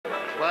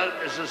Well,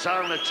 it's a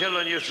song that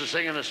children used to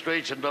sing in the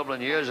streets in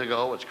Dublin years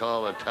ago. It's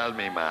called Tell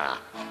Me Ma.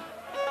 Tell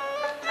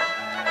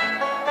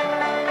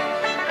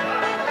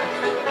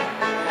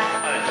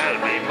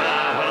me ma,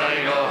 when I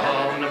go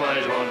home, the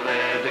boys won't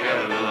live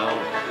together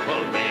alone.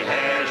 Pull me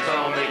hair,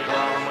 stone me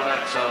comb, well,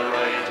 that's all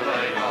right till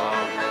I go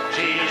home.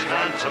 She's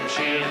handsome,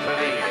 she's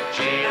pretty,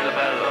 she's the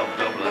belle of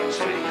Dublin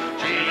Street.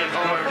 She's a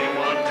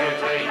 41, 2,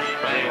 3,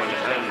 pray won't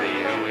you tell me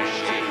who is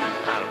she?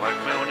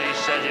 Albert Mooney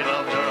said he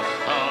loved her,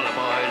 all the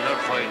boys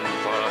are fighting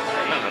for her.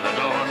 Knock at the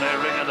door and they're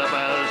ringing the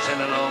bell,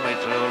 singing "Oh me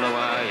true love,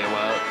 are you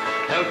well?"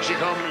 Out she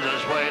comes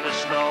as white as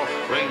snow,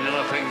 rings in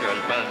her fingers,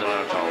 bells in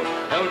her toes.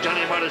 Out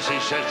Johnny Morrissey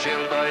says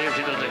she'll die if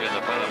she doesn't get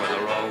the fella with the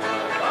robe.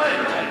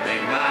 Tell me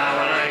ma,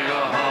 when I go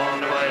home,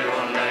 the boys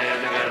won't live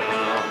together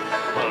alone.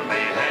 Pull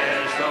me hair,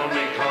 stone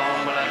me comb,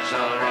 but that's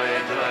all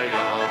right till I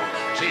go home.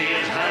 She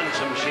is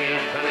handsome, she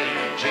is pretty,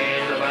 she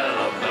is the belle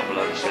of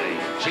Dublin City.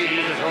 She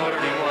is 41,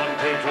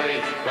 2,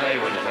 3, pray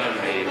would you tell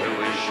me who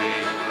is she?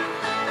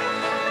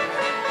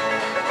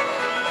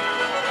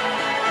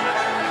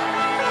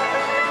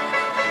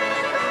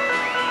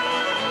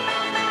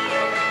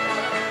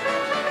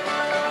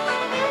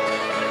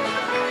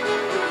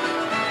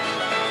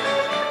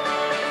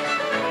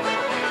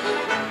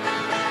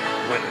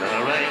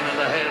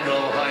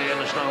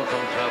 Snow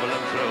come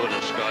travelling through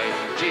the sky.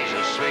 She's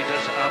as sweet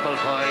as apple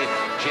pie.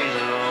 She's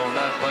alone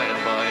that by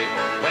and by.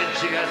 When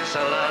she gets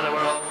a lad of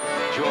her own,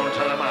 she won't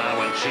tell her ma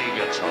when she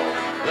gets home.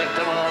 Let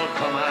them all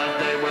come and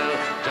they will.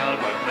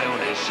 Talbot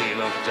Mooney, she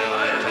loves till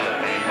I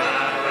tell me ma,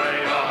 when I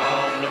go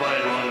home, the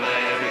boys won't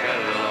live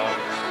together alone.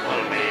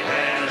 Pull me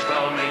hair,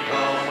 stone me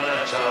comb, well,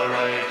 that's all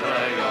right till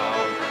I go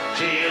home.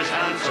 She is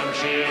handsome,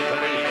 she is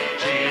pretty,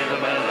 she is the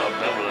belle of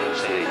Dublin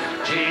City.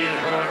 She is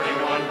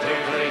 41, 2,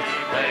 3,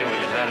 pray will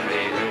you tell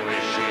me who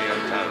is she?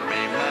 And tell me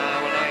ma,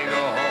 when I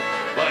go home,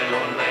 why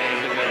don't they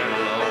together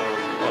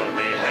alone? Pull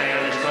me hair,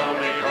 stone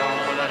me comb,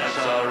 well, that's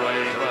all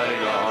right till I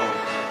go home.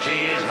 She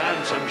is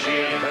handsome, she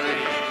is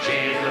pretty, she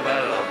is the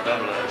belle of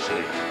Dublin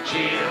City.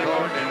 She is